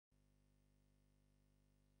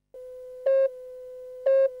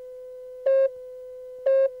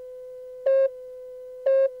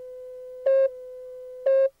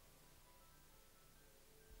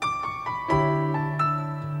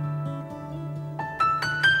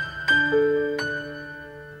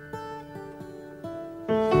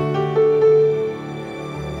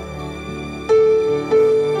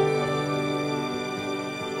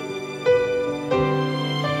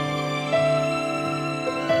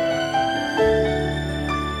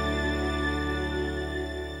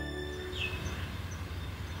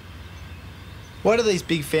Why do these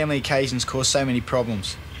big family occasions cause so many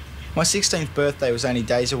problems? My 16th birthday was only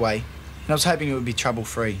days away, and I was hoping it would be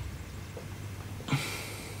trouble-free.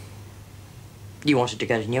 You wanted to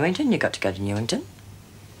go to Newington, you got to go to Newington.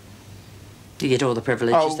 You get all the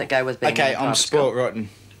privileges that go with being in a private I'm spoilt school. rotten.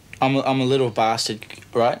 I'm a little bastard,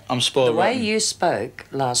 right? I'm spoilt rotten. The way you spoke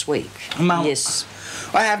last week, Mum, yes.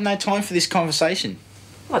 I have no time for this conversation.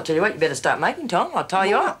 Well, I'll tell you what, you better start making time. I'll tie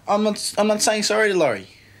you up. I'm not saying sorry to Laurie.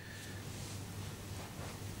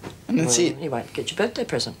 And that's it. You won't get your birthday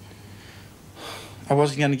present. I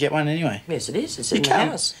wasn't going to get one anyway. Yes, it is. It's in the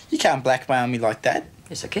house. You can't blackmail me like that.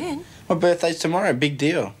 Yes, I can. My birthday's tomorrow. Big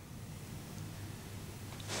deal.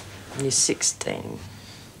 You're 16.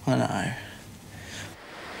 I know.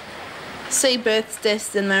 See births,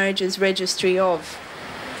 deaths and marriages registry of.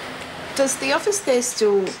 Does the office there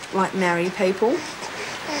still, like, marry people?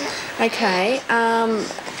 Okay,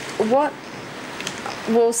 what...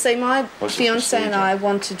 Well, see, my fiancé and I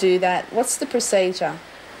want to do that. What's the procedure?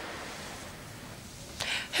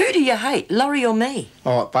 Who do you hate, Laurie or me?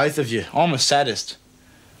 Oh, both of you. I'm a sadist.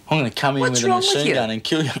 I'm going to come in with a machine gun and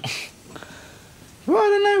kill you. Well, I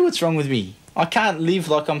don't know what's wrong with me. I can't live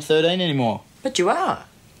like I'm 13 anymore. But you are.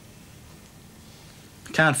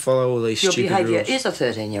 I can't follow all these stupid rules. Your behaviour is a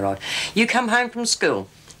 13-year-old. You come home from school,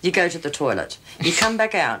 you go to the toilet, you come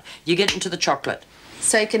back out, you get into the chocolate.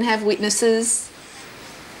 So you can have witnesses?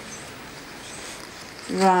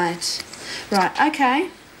 Right. Right, okay.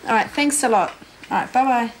 All right, thanks a lot. All right,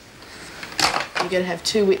 bye-bye. You've got to have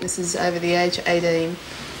 2 witnesses over the age of 18.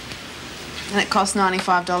 And it costs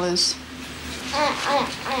 $95.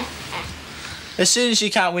 As soon as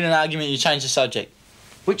you can't win an argument, you change the subject.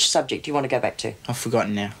 Which subject do you want to go back to? I've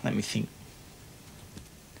forgotten now. Let me think.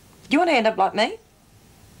 You want to end up like me?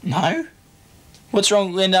 No. What's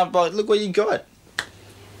wrong with end up like, look what you got.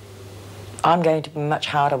 I'm going to be much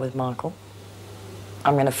harder with Michael.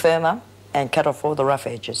 I'm going to firm up and cut off all the rough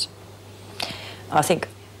edges. I think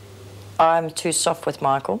I'm too soft with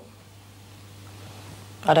Michael.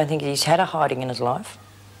 I don't think he's had a hiding in his life.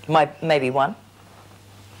 Maybe one.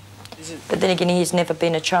 But then again, he's never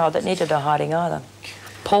been a child that needed a hiding either.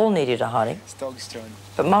 Paul needed a hiding.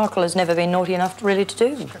 But Michael has never been naughty enough really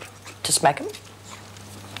to smack him.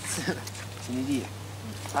 An idiot.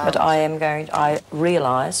 But I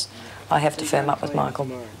realise I have to firm up with Michael.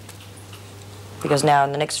 Because now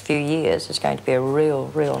in the next few years, it's going to be a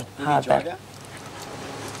real hard battle.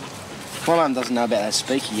 My mum doesn't know about that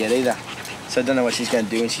speaker yet either, so I don't know what she's going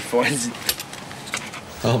to do when she finds it.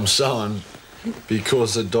 I'm sewing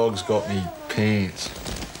because the dog's got me pants.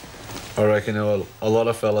 I reckon there are a lot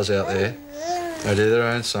of fellas out there, they do their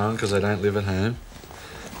own sewing because they don't live at home.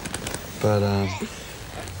 But,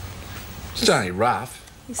 it's only rough.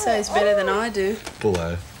 He sews better than I do.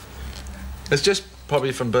 Below. It's just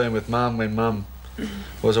probably from being with Mum when Mum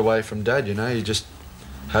was away from Dad, you know, you just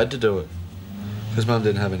had to do it. Because Mum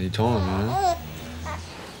didn't have any time, you know.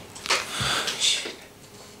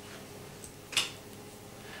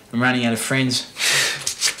 I'm running out of friends.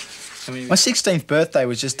 My 16th birthday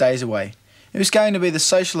was just days away. It was going to be the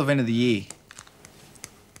social event of the year.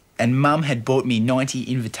 And Mum had bought me 90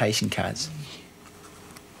 invitation cards.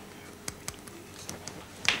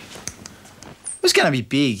 It was going to be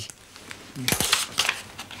big.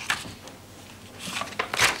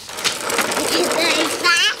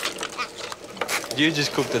 You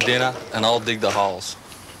just cook the dinner and I'll dig the holes.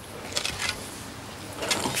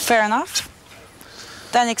 Fair enough.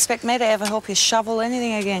 Don't expect me to ever help you shovel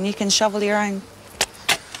anything again. You can shovel your own.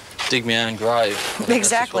 Dig my own grave.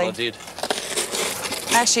 Exactly. That's just what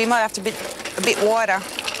I did. Actually, you might have to be a bit wider.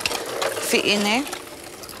 Fit in there.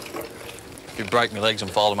 If you break my legs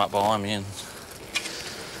and fold them up behind me and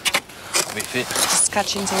I'll be fit. Just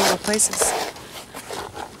cut you into little pieces.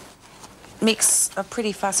 Mick's a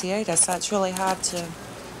pretty fussy eater, so it's really hard to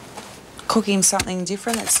cook him something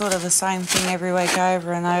different. It's sort of the same thing every week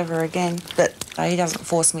over and over again. But he doesn't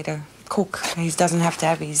force me to cook. He doesn't have to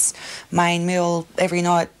have his main meal every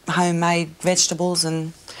night, homemade vegetables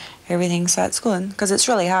and everything, so it's good. Because it's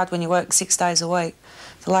really hard when you work 6 days a week.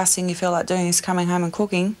 The last thing you feel like doing is coming home and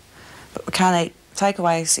cooking. But we can't eat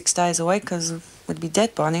takeaway 6 days a week because we'd be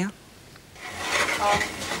dead by now.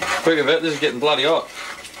 Quick of it, this is getting bloody hot.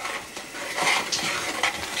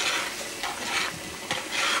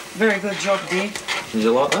 Very good job, dear. Did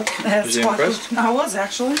you like that? Was you impressed? Good. I was,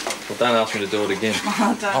 actually. Well, don't ask me to do it again.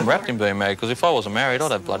 I'm wrapped in being married, because if I wasn't married,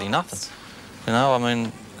 I'd have bloody nothing. You know, I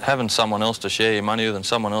mean, having someone else to share your money with and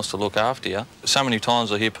someone else to look after you. So many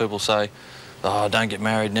times I hear people say, oh, don't get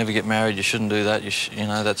married, never get married, you shouldn't do that, you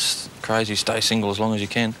know, that's crazy, stay single as long as you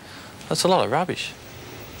can. That's a lot of rubbish.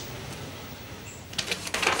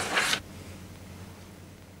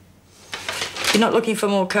 You're not looking for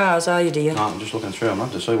more cars, are you, dear? No, I'm just looking through them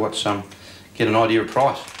to see what's, get an idea of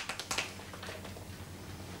price.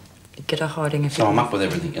 Get a hiding if So I'm up with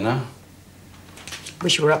everything, you know?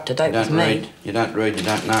 Wish you were up to date with me. You don't read, you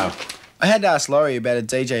don't know. I had to ask Laurie about a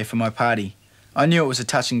DJ for my party. I knew it was a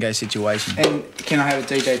touch-and-go situation. And can I have a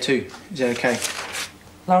DJ too? Is that okay?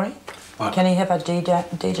 Laurie, what? Can he have a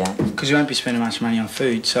DJ? Because you won't be spending much money on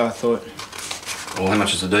food, so I thought... Well, how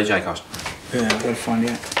much does the DJ cost? Yeah, I've got to find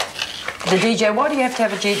out. The DJ, why do you have to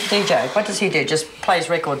have a DJ? What does he do? Just plays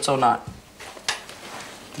records all night?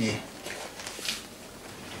 Yeah.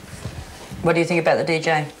 What do you think about the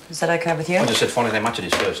DJ? Is that okay with you? I just said find out how much it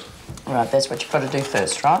is first. All right, that's what you've got to do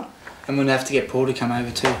first, right? I'm going to have to get Paul to come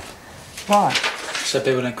over too. Why? So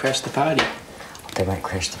people don't crash the party. They won't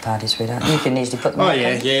crash the party, sweetheart. You can easily put them Oh,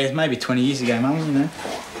 yeah, maybe 20 years ago, Mum, you know.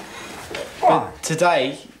 Why? But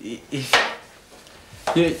today,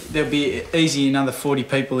 there'll be easy another 40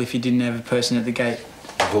 people if you didn't have a person at the gate.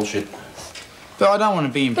 Bullshit. But I don't want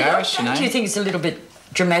to be embarrassed, you know. Do you think it's a little bit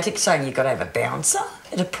dramatic saying you've got to have a bouncer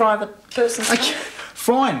at a private person's home? Okay,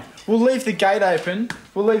 fine. We'll leave the gate open.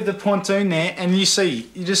 We'll leave the pontoon there, and you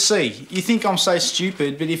just see. You think I'm so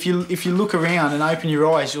stupid, but if you look around and open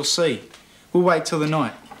your eyes, you'll see. We'll wait till the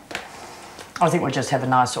night. I think we'll just have a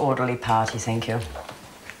nice orderly party, thank you.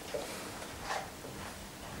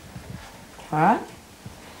 All right?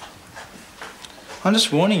 I'm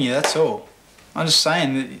just warning you, that's all. I'm just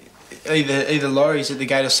saying that either Laurie's at the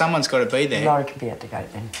gate or someone's got to be there. Laurie can be at the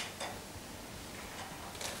gate then.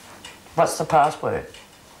 What's the password?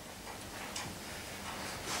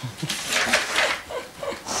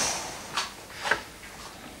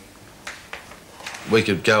 We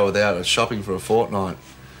could go without it shopping for a fortnight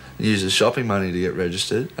and use the shopping money to get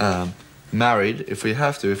registered. Married, if we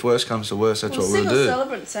have to. If worse comes to worse, that's what we'll do. Single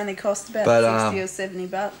celebrants only cost about 60 or 70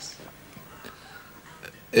 bucks.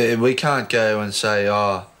 We can't go and say,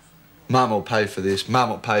 oh, Mum will pay for this, Mum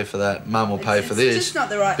will pay for that, Mum will pay for this. It's just not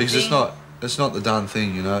the right because thing. it's not the done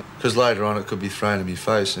thing, you know. Because later on it could be thrown in your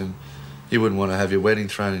face, and you wouldn't want to have your wedding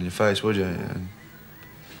thrown in your face, would you? And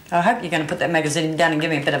I hope you're going to put that magazine down and give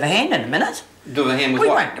me a bit of a hand in a minute. Do a hand with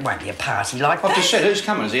what? It won't be a party like that. I've just said who's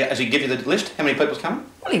coming. Has he give you the list? How many people's coming?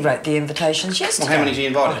 Well, he wrote the invitations yesterday. Well, how many's he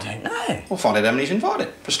invited? I don't know. We'll find out how many he's invited,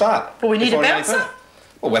 for a start. Well, we need a Before any bouncer. further.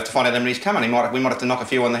 Well, we have to find out how many he's coming. We might have to knock a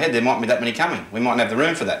few on the head. There mightn't be that many coming. We mightn't have the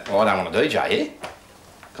room for that. Well, I don't want a DJ here.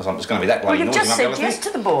 Because it's going to be that bloody Well, noisy. you've just said yes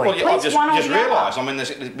to the boy. Well, I've Please, one or just the other. realised. I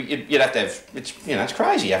mean, you'd have to have... It's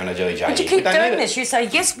crazy having a DJ But you here. keep doing this. You say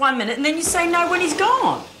yes 1 minute and then you say no when he's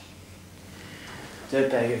gone.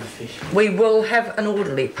 Dirtbag of a fish. We will have an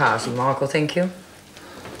orderly party, Michael, thank you.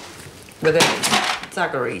 Without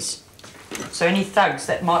thuggeries. So any thugs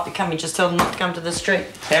that might be coming, just tell them not to come to the street.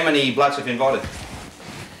 How many blokes have you invited?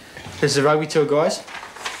 There's the rugby tour guys.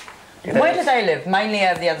 Where do they live? Mainly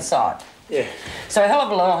over the other side. Yeah. So a hell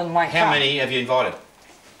of a lot of them won't How come. many have you invited?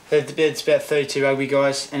 It's about 32 rugby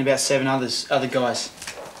guys and about 7 other guys.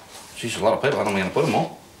 Jeez, a lot of people. I don't know where to put them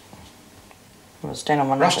all. Well, stand on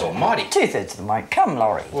one Rust knuckle. almighty. 2/3 of them won't come,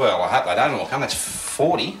 Laurie. Well, I hope they don't all come. That's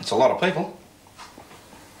 40. That's a lot of people.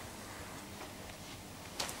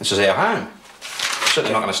 This is our home.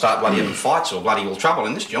 Certainly not going to start bloody having fights or bloody all trouble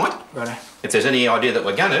in this joint. Righto. If there's any idea that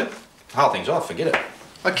we're going to, the whole thing's off, forget it.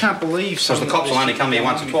 I can't believe Because the cops will only come here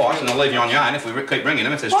once or twice and they'll leave you on your own if we keep ringing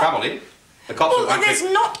them if there's trouble here. The cops Well, won't there's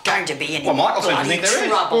keep... not going to be any Well, Michael seems to bloody think there is.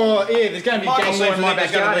 trouble. Oh, yeah, there's going to be Michael gang seems war to in my think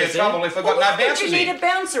there's going to backyard, be is there? trouble if we've got Well, no why would bouncers you need here. a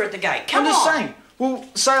bouncer at the gate? Come I'm on. just saying. Well,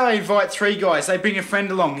 say I invite 3 guys, they bring a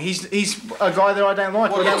friend along. He's a guy that I don't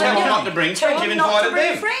like. Well, I don't tell them want not him. to bring Tell friends. You've them not to invited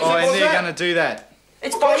bring them. friends. Oh, and What's they're that? going to do that.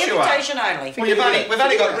 It's Of by course you are. invitation only. Well, we've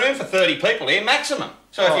only got room for 30 people here, maximum.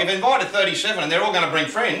 So if you've invited 37 and they're all going to bring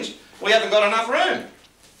friends, we haven't got enough room.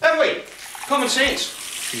 Have we? Common sense.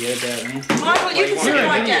 Forget about it, man. Michael, you can sit You're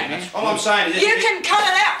right an down. idiot, All I'm saying is... You can cut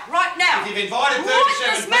it out right now. If you've invited Right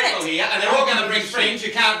 37 this minute. people here and they're all going to bring friends,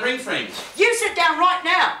 you can't bring friends. You sit down right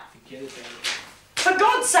now. For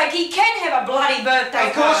God's sake, he can have a bloody birthday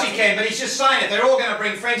Of course party. he can, but he's just saying if they're all going to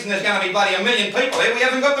bring friends and there's going to be bloody 1 million people here, we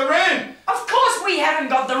haven't got the room. Of course we haven't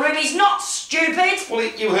got the room. He's not stupid. Well,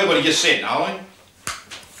 you heard what he just said, Nolan.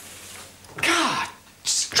 God,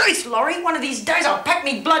 streets, Laurie. One of these days I'll pack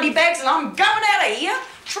me bloody bags and I'm going out of here.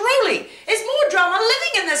 Truly. There's more drama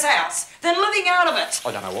living in this house than living out of it.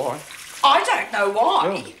 I don't know why. I don't know why.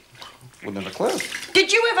 Well, wouldn't have a clue.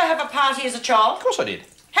 Did you ever have a party as a child? Of course I did.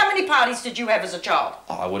 How many parties did you have as a child?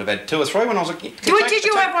 Oh, I would have had 2 or 3 when I was a kid. Did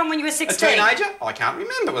you have one when you were A 16? teenager? I can't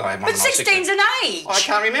remember whether I had one But when I was 16's an age. I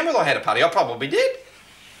can't remember whether I had a party. I probably did.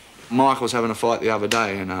 Mike was having a fight the other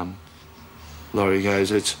day, and Laurie goes,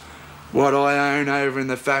 "It's what I own over in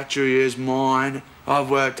the factory is mine, I've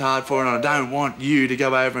worked hard for it and I don't want you to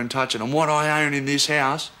go over and touch it. And what I own in this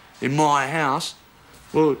house, in my house,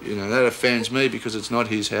 well, you know, that offends me because it's not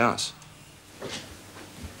his house.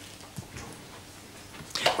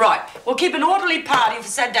 Right, we'll keep an orderly party for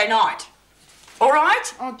Saturday night. All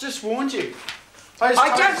right? I just warned you. I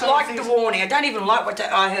don't like the warning. I don't even like what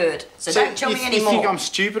I heard. So don't tell me anymore. You think I'm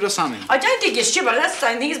stupid or something? I don't think you're stupid. I just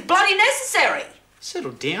don't think it's bloody necessary.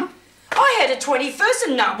 Settle down. I had a 21st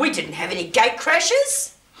and no, we didn't have any gate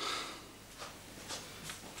crashes.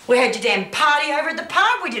 We had your damn party over at the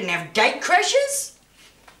park. We didn't have gate crashes.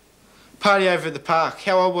 Party over at the park.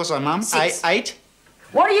 How old was I, Mum? 6. 8?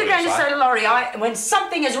 What are you going to say to Laurie when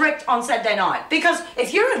something is wrecked on Saturday night? Because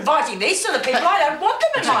if you're inviting these sort of people, I don't want them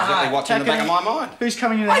in my Exactly home. what's in the back of my mind. Who's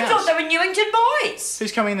coming in the house? I thought they were Newington boys.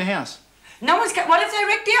 Who's coming in the house? No one's... What if they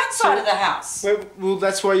wreck the outside of the house? Well,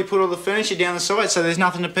 that's why you put all the furniture down the side, so there's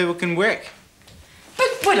nothing that people can wreck. But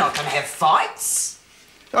we're not going to have fights.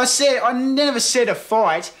 I never said a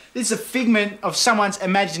fight. This is a figment of someone's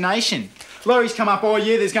imagination. Laurie's come up, oh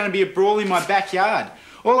yeah, there's going to be a brawl in my backyard.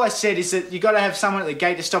 All I said is that you've got to have someone at the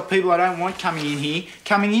gate to stop people I don't want coming in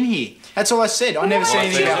here. That's all I said. I never said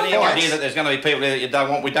anything about If there's any idea fights. that there's going to be people there that you don't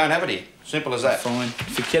want, we don't have it here. Simple as that. Fine.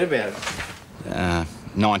 Forget about it.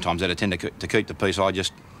 9 times out of 10 to keep the peace, I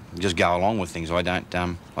just go along with things. I don't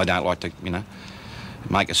like to, you know,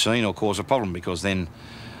 make a scene or cause a problem, because then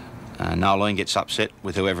Nolene gets upset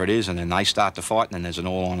with whoever it is, and then they start to fight, and then there's an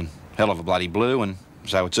all-on hell of a bloody blue, and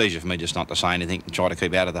so it's easier for me just not to say anything and try to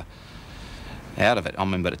keep out of it. I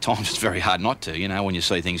mean, but at times it's very hard not to, you know, when you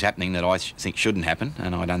see things happening that I think shouldn't happen,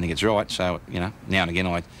 and I don't think it's right. So, you know, now and again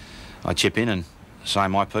I chip in and say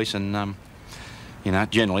my piece, and you know,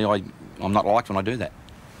 generally I'm not liked when I do that.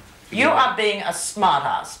 You are being a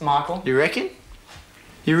smart-ass, Michael. You reckon?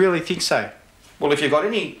 You really think so? Well, if you've got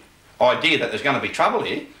any idea that there's going to be trouble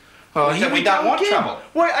here, we don't want trouble.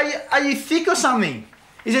 What, are you thick or something?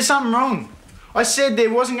 Is there something wrong? I said there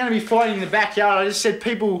wasn't going to be fighting in the backyard. I just said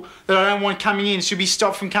people that I don't want coming in should be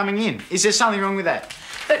stopped from coming in. Is there something wrong with that?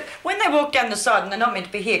 But when they walk down the side and they're not meant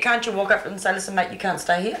to be here, can't you walk up and say, listen, mate, you can't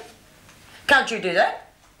stay here? Can't you do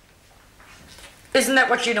that? Isn't that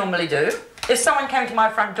what you normally do? If someone came to my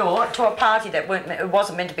front door to a party that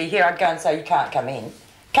wasn't meant to be here, I'd go and say, you can't come in.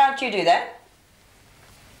 Can't you do that?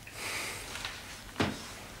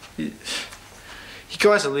 You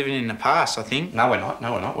guys are living in the past, I think. No, we're not.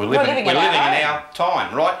 We're living in our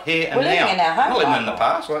time, right here and now. We're living in our home. We're living in the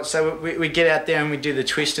past. Right, so we get out there and we do the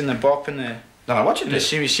twist and the bop and the... Don't know what you do. The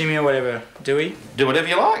shimmy shimmy or whatever, do we? Do whatever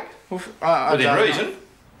you like. Well, Within reason.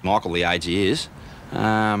 Michael, the age he is,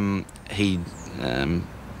 he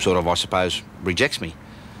sort of, I suppose, rejects me.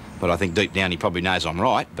 But I think deep down he probably knows I'm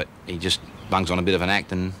right, but he just bungs on a bit of an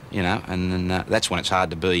act, and, you know, and then that's when it's hard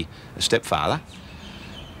to be a stepfather.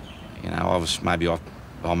 You know,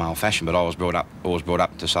 I'm old-fashioned, but I was always brought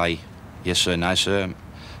up to say yes sir, no sir,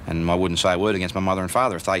 and I wouldn't say a word against my mother and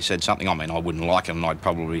father. If they said something, I mean, I wouldn't like it, and I'd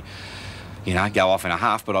probably, you know, go off in a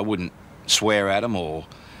huff, but I wouldn't swear at them or,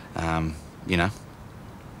 you know,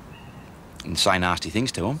 and say nasty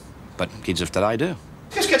things to them. But kids of today do.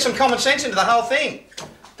 Just get some common sense into the whole thing.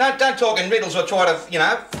 Don't talk in riddles or try to, you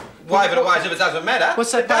know, wave it away as if it doesn't matter.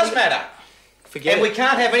 What's that? It does matter. Forget and we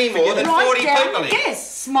can't have any more than 40 people here.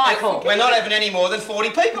 Yes, Michael. We're not having any more than 40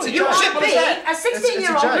 people here. You are Simple as being that. a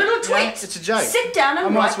 16-year-old little twit. Yeah, it's a joke. Sit down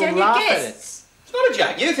and write down your guests. It's not a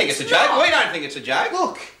joke. You think it's a joke. We don't think it's a joke.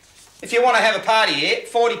 Look, if you want to have a party here,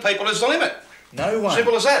 40 people is the limit. No one.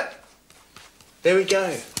 Simple as that. There we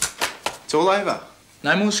go. It's all over.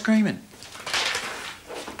 No more screaming.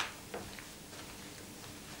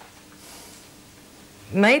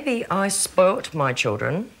 Maybe I spoilt my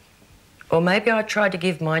children, or maybe I tried to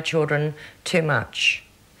give my children too much.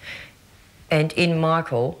 And in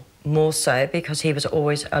Michael, more so, because he was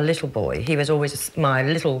always a little boy. He was always my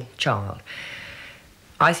little child.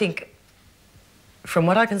 I think, from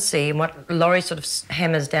what I can see, and what Laurie sort of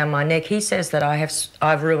hammers down my neck, he says that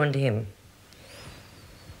I've ruined him.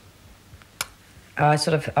 I've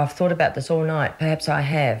thought about this all night. Perhaps I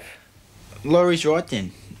have. Laurie's right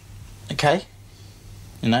then. Okay?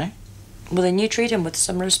 You know? Well, then you treat him with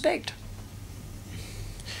some respect.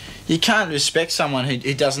 You can't respect someone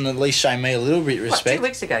who doesn't at least show me a little bit of respect. What, 2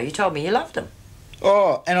 weeks ago you told me you loved him.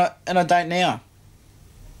 Oh, and I don't now.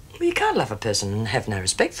 Well, you can't love a person and have no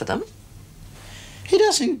respect for them. He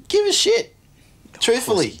doesn't give a shit.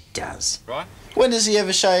 Truthfully. He does. Right. When does he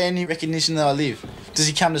ever show any recognition that I live? Does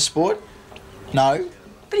he come to sport? No.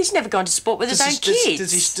 But he's never gone to sport with his own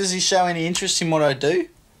kids. Does he show any interest in what I do?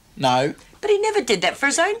 No. But he never did that for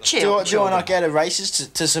his own children. Do I not go to races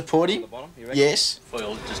to support him? Yes.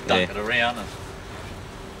 We'll just dump it around. And...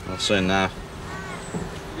 I've seen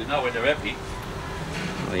know when they're empty.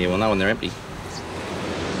 Well, you will know when they're empty.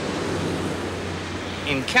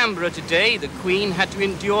 In Canberra today, the Queen had to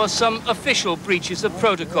endure some official breaches of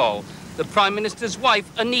protocol. The Prime Minister's wife,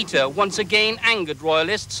 Anita, once again angered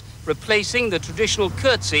royalists, replacing the traditional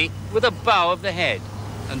curtsy with a bow of the head.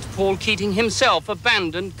 And Paul Keating himself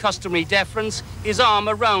abandoned customary deference, his arm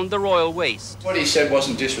around the royal waist. What he said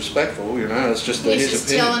wasn't disrespectful, you know, it's just He's his just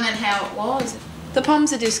opinion. telling it how it was. The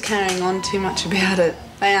Poms are just carrying on too much about it.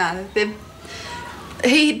 They are.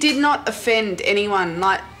 He did not offend anyone.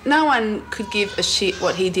 Like, no one could give a shit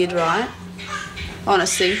what he did, right?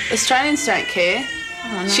 Honestly. Australians don't care.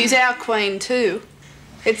 Oh, no. She's our queen too.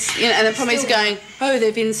 It's, you know, and the problem is going, oh,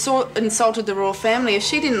 they've insulted the royal family. If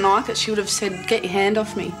she didn't like it, she would have said, get your hand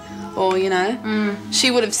off me. Or, you know,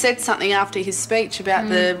 she would have said something after his speech about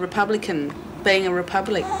the Republican being a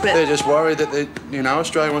republic. But They're just worried that, you know,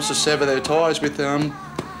 Australia wants to sever their ties with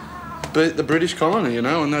the British colony, you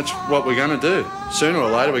know, and that's what we're going to do. Sooner or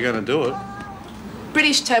later, we're going to do it.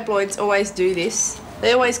 British tabloids always do this.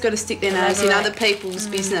 They always got to stick their nose in other people's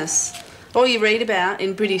business. All you read about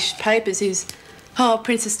in British papers is, oh,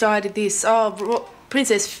 Princess Di did this, oh,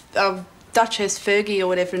 Duchess Fergie or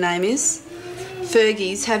whatever her name is.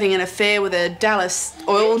 Fergie's having an affair with a Dallas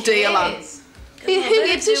oil dealer. Who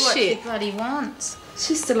gives a shit? What she bloody wants. It's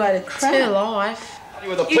just a load of crap. It's her life.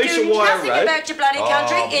 With a You piece do of wire nothing rope. about your bloody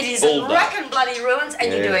country. It is wrecking bloody ruins,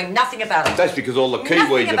 and you're doing nothing about it. That's because all the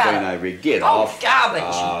Kiwis have been over here. Get off.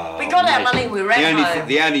 Garbage. We got our money, we ran home.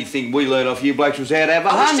 The only thing we learned off you blokes was how to have a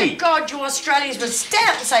I wish honey. to God you Australians would stand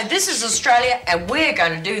up and say, this is Australia and we're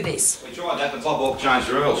going to do this. We tried that, but Bob Hawke changed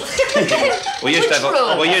the rules. we used to have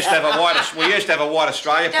a white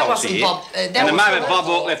Australia That policy wasn't here. Bob. And the moment Bob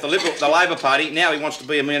Hawke left the Labor Party, now he wants to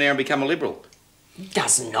be a millionaire and become a Liberal.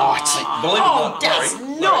 Does not. Believe it or not, does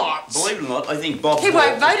Larry, not. Believe it or not, I think Bob He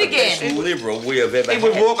won't Hawke vote is the best again. Liberal we have ever He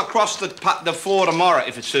would had. walk across the floor tomorrow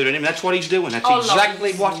if it suited him. That's what he's doing. That's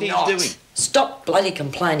exactly what he's doing. Stop bloody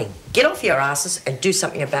complaining. Get off your asses and do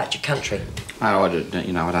something about your country. Oh, I don't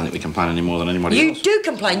think we complain any more than anybody You else. do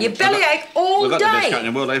complain. You bellyache all We've got the best country day.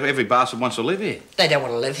 in the world. Every bastard wants to live here. They don't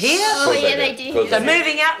want to live here. Oh, yeah, they do. They're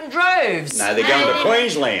moving out in droves. No, they're going to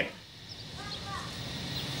Queensland.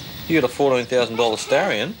 You got a $14,000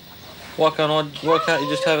 Starion. Why can't you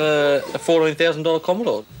just have a $14,000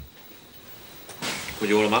 Commodore? Would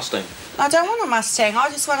you want a Mustang? I don't want a Mustang. I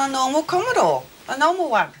just want a normal Commodore. A normal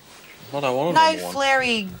one. I don't want a No normal one.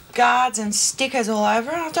 flary guards and stickers all over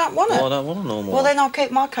it. I don't want it. Oh, I don't want a normal Well, one. then I'll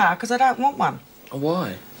keep my car because I don't want one.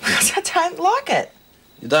 Why? Because I don't like it.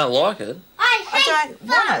 You don't like it? I don't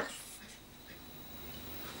want it.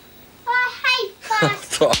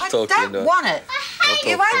 I don't want it.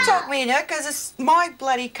 You won't talk me into it because it's my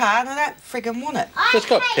bloody car and I don't friggin' want it. It's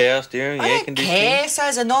got power steering, I air don't conditioning. care.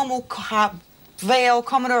 So's a normal car, VL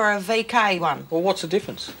Commodore or a VK one. Well, what's the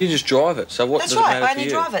difference? You just drive it, so what That's does it right, matter I to only you?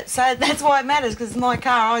 drive it. So that's why it matters because it's my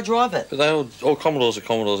car, I drive it. But they all Commodores are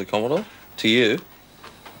Commodore to you.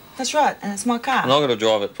 That's right, and it's my car. And I'm going to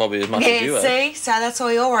drive it probably as much as you Yeah, are. see? So that's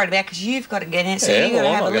all you're worried about because you've got to get in it, so Yeah, you've got well, to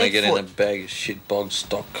I'm have not a going to lead get in foot. a bag of shit bog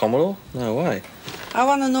stock Commodore. No way. I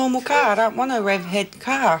want a normal car. I don't want a rev head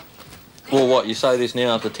car. Well, what, you say this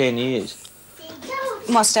now after 10 years?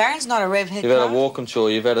 My Starion's not a rev head You've had car. a Walkinshaw,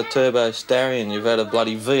 you've had a Turbo Starion, you've had a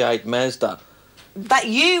bloody V8 Mazda. But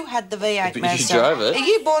you had the V8 But you Mazda. drove it.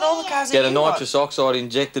 You bought all the cars You that had a you nitrous oxide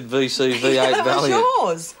injected VC V8 That was Valiant.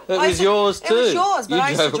 yours. It was yours too. It was yours, but You I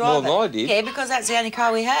used to drove it drive more than I did. Yeah, because that's the only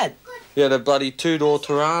car we had. You had a bloody two-door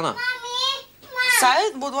Tirana. So,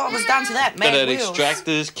 well, what was done to that? It Mad had wheels.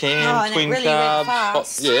 extractors, cams, Oh, and it twin really went carbs.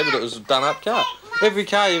 fast. Yeah, but it was a done-up car. Every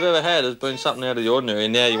car you've ever had has been something out of the ordinary,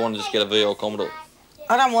 and now you want to just get a VL Commodore.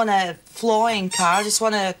 I don't want a flying car. I just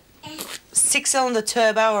want a six-cylinder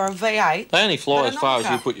turbo or a V8. They only fly But as a far as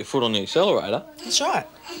normal you put your foot on the accelerator. That's right.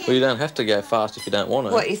 Well, you don't have to go fast if you don't want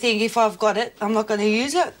to. What, you think if I've got it, I'm not going to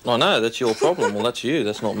use it? I know, that's your problem. Well, that's you,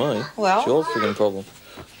 that's not me. Well- It's your friggin' problem.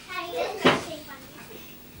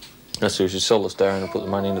 That's who should sell the Starion and put the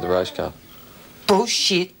money into the race car.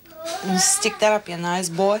 Bullshit. And stick that up your nose,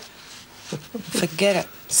 boy. Forget it.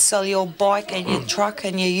 Sell your bike and your truck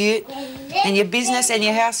and your ute and your business and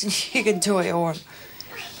your house and you can do what you want.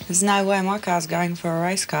 There's no way my car's going for a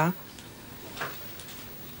race car.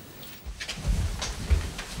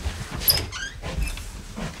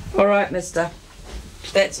 All right, mister.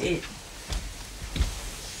 That's it.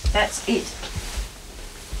 That's it.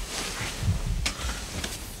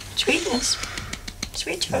 Sweetness.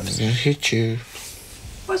 Sweet chops. I'll hit you.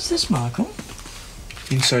 What's this, Michael?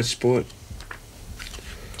 Inside Sport.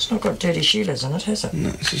 It's not got dirty shooters in it, has it? No,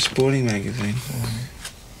 it's a sporting magazine.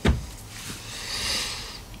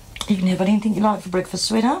 You can have anything you like for breakfast,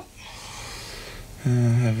 sweetheart.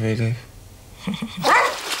 How very do.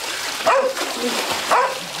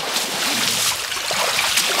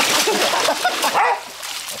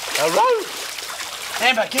 Hello?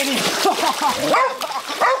 Amber, get in.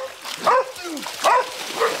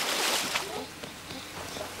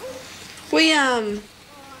 We,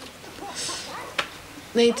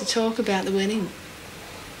 need to talk about the wedding.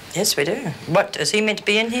 Yes, we do. What, is he meant to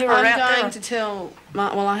be in here or out there? I'm going to tell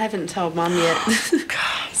Mum. Well, I haven't told Mum yet.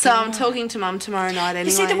 So I'm talking to Mum tomorrow night anyway.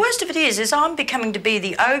 You see, the worst of it is I'm becoming to be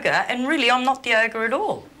the ogre, and really I'm not the ogre at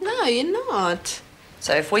all. No, you're not.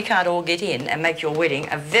 So if we can't all get in and make your wedding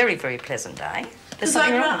a very, very pleasant day, there's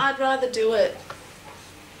something wrong. I'd rather do it.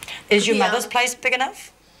 Is your mother's place big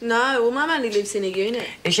enough? No, well, Mum only lives in a unit.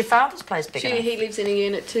 Is your father's place big enough? He lives in a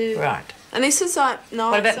unit too. Right. And this is like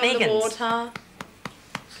nice. What about on the Megan's? water.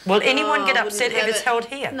 Will anyone get I upset wouldn't if have it's it. held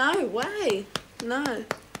here? No way. No.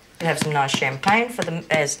 We'll have some nice champagne for them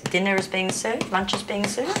as dinner is being served, lunch is being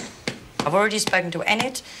served. I've already spoken to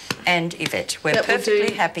Annette and Yvette. We're That we'll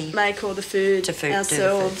perfectly happy make all the food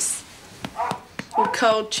ourselves. Or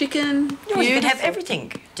cold chicken. You can have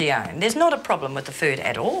everything, Dione. There's not a problem with the food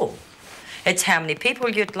at all. It's how many people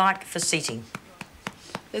you'd like for seating.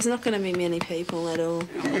 There's not going to be many people at all.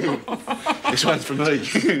 This one's for me.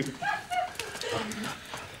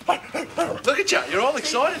 Look at you, you're all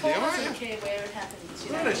excited now, aren't you? I don't care where it happens.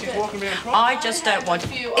 You know, she's walking around I just don't want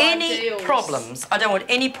any problems. I don't want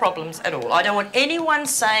any problems at all. I don't want anyone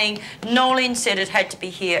saying Nolene said it had to be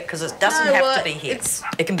here, because it doesn't have to be here.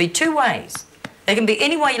 It can be two ways. It can be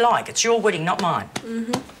any way you like. It's your wedding, not mine.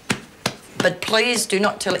 But please do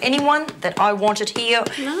not tell anyone that I want it here.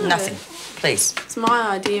 No. Nothing. Please. It's my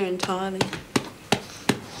idea entirely.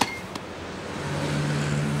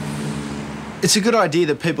 It's a good idea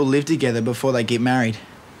that people live together before they get married.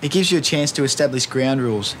 It gives you a chance to establish ground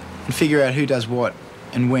rules and figure out who does what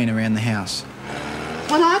and when around the house.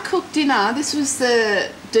 When I cook dinner, this was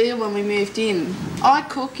the deal when we moved in. I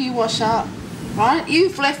cook, you wash up, right?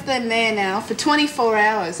 You've left them there now for 24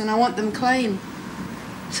 hours and I want them clean.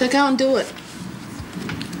 So go and do it.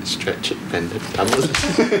 Stretch it, bend it, double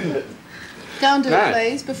it. Go and do No. it,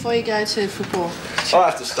 please, before you go to football. I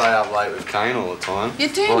have to stay up late with Kane all the time. You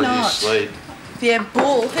do While not. you sleep. Yeah,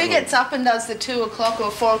 bull. Who gets up and does the 2 o'clock or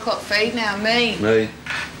 4 o'clock feed now? Me.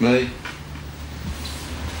 Me.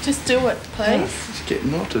 Just do it, please. It's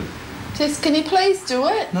getting knotted. Just, can you please do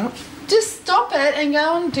it? No. Just stop it and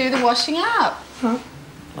go and do the washing up.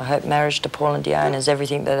 I hope marriage to Paul and Dione is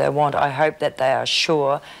everything that they want. I hope that they are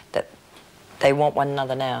sure that they want one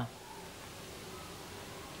another now.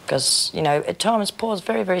 Because, you know, at times Paul's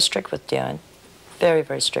very, very strict with Dione. Very,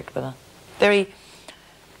 very strict with her. Very,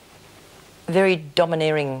 very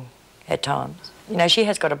domineering at times. You know, she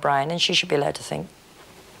has got a brain and she should be allowed to think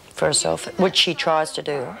for herself, which she tries to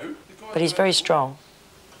do. But he's very strong,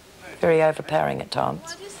 very overpowering at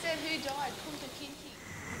times.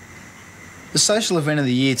 The social event of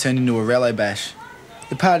the year turned into a rallo bash.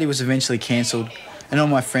 The party was eventually cancelled and all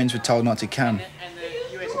my friends were told not to come.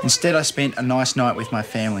 Instead, I spent a nice night with my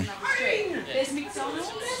family. Hey,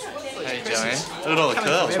 Joanne. Look at all the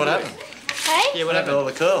curls. What happened? Hey? Yeah, what happened to all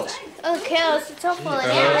the curls? Oh, curls, it's all falling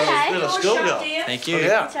out. Okay. Little schoolgirl. Thank you.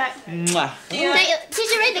 That's right. Mwah. Did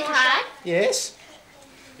you read the card? Yes.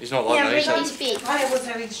 He's not like Yeah, me, read so... this bit. I was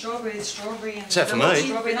having strawberry and... Is that for me? No,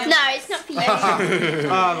 it's not for you.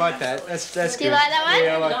 Oh, I like that. That's good. Do you like that one?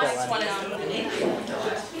 Yeah, I like that one.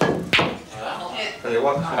 Tell you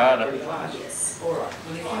what, harder.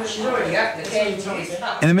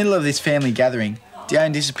 In the middle of this family gathering,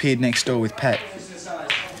 Diane disappeared next door with Pat.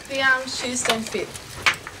 The shoes don't fit.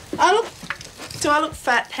 Do I look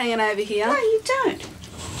fat hanging over here? No, you don't.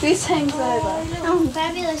 This hangs over. Oh,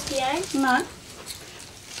 fabulous, Diane. No.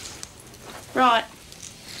 Right.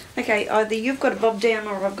 Okay, either you've got to bob down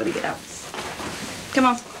or I've got to get up. Come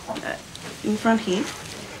on. In front here.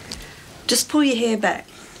 Just pull your hair back.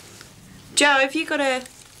 Joe, have you got a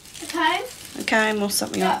comb or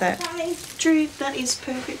something like that? Drew, that is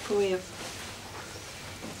perfect for you.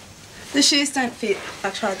 The shoes don't fit. I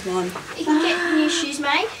tried them on. You can get new shoes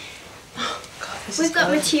made. We've got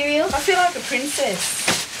material. I feel like a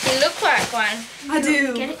princess. You look like one. I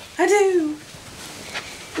do. Get it? I do.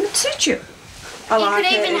 It would suit you. I You like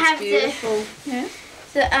could it. even It's have beautiful.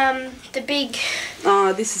 the big.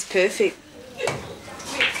 Oh, this is perfect.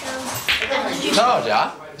 Told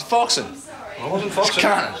ya, it's foxing. I wasn't foxing.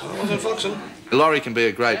 Can't. I wasn't foxing. Laurie can be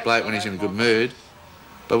a great bloke when he's in a good mood,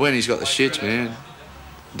 but when he's got the shits, man,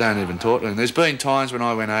 don't even talk to him. There's been times when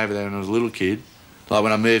I went over there when I was a little kid, like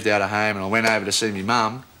when I moved out of home and I went over to see my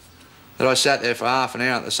mum, that I sat there for half an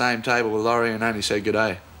hour at the same table with Laurie and only said good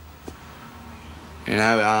day. You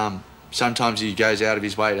know, Sometimes he goes out of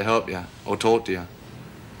his way to help you or talk to you,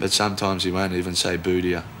 but sometimes he won't even say boo to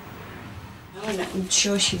you. Oh, no, I'm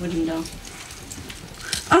sure she wouldn't know.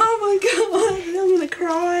 Oh my God, I'm gonna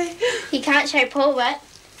cry. He can't show Paul that.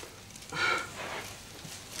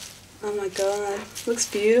 Oh my God, looks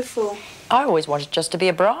beautiful. I always wanted just to be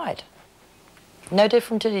a bride. No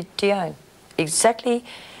different to Dione. Exactly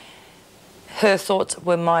her thoughts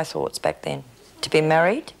were my thoughts back then. To be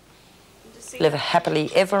married, live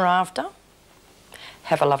happily ever after,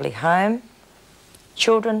 have a lovely home,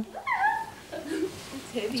 children.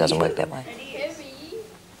 It doesn't work that way.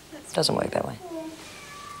 It doesn't work that way.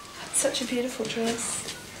 Such a beautiful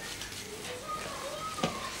dress.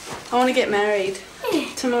 I want to get married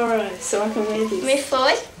tomorrow so I can wear this. Miss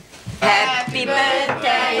Floyd? Happy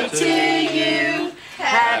birthday to you.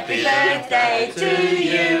 Happy birthday to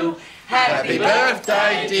you. Happy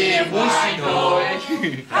birthday, dear Woosy boy.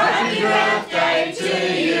 Happy birthday to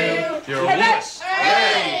you. You're a wuss.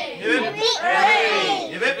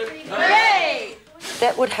 Hooray!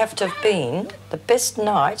 That would have to have been the best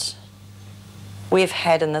night we've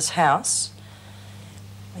had in this house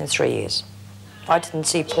in 3 years. I didn't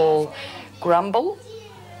see Paul grumble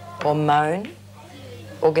or moan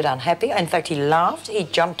or get unhappy. In fact, he laughed, he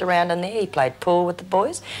jumped around in there, he played pool with the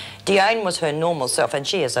boys. Dione was her normal self, and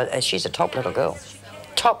she's a top little girl.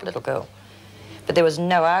 Top little girl. But there was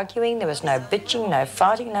no arguing, there was no bitching, no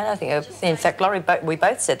fighting, no nothing. In fact, Laurie, we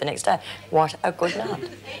both said the next day, what a good night.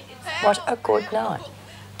 What a good night.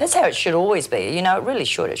 That's how it should always be. You know, it really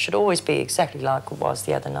should. It should always be exactly like it was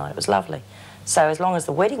the other night. It was lovely. So as long as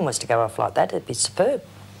the wedding was to go off like that, it'd be superb.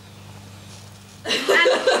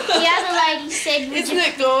 The other lady said... Isn't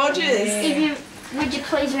it gorgeous? Would you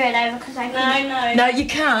please read over, because I can... No, you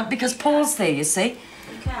can't, because Paul's there, you see.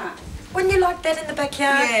 You can't. Wouldn't you like that in the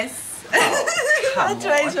backyard? Yes. I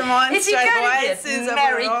changed my mind If straight you're going away to as soon as get I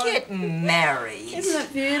married, put it on. get married. Isn't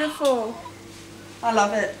it beautiful? I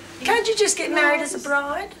love it. Can't you just get married as a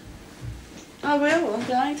bride? I will, I'm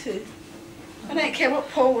going to. I don't care what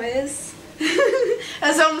Paul wears.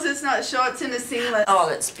 As long as it's not shorts and a singlet. Oh,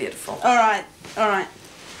 that's beautiful. All right.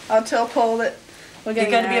 I'll tell Paul that we're You're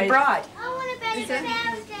going to be a bride.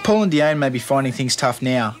 Paul and Dione may be finding things tough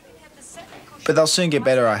now, but they'll soon get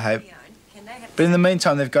better, I hope. But in the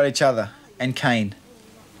meantime, they've got each other and Kane.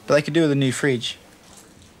 But they could do with a new fridge.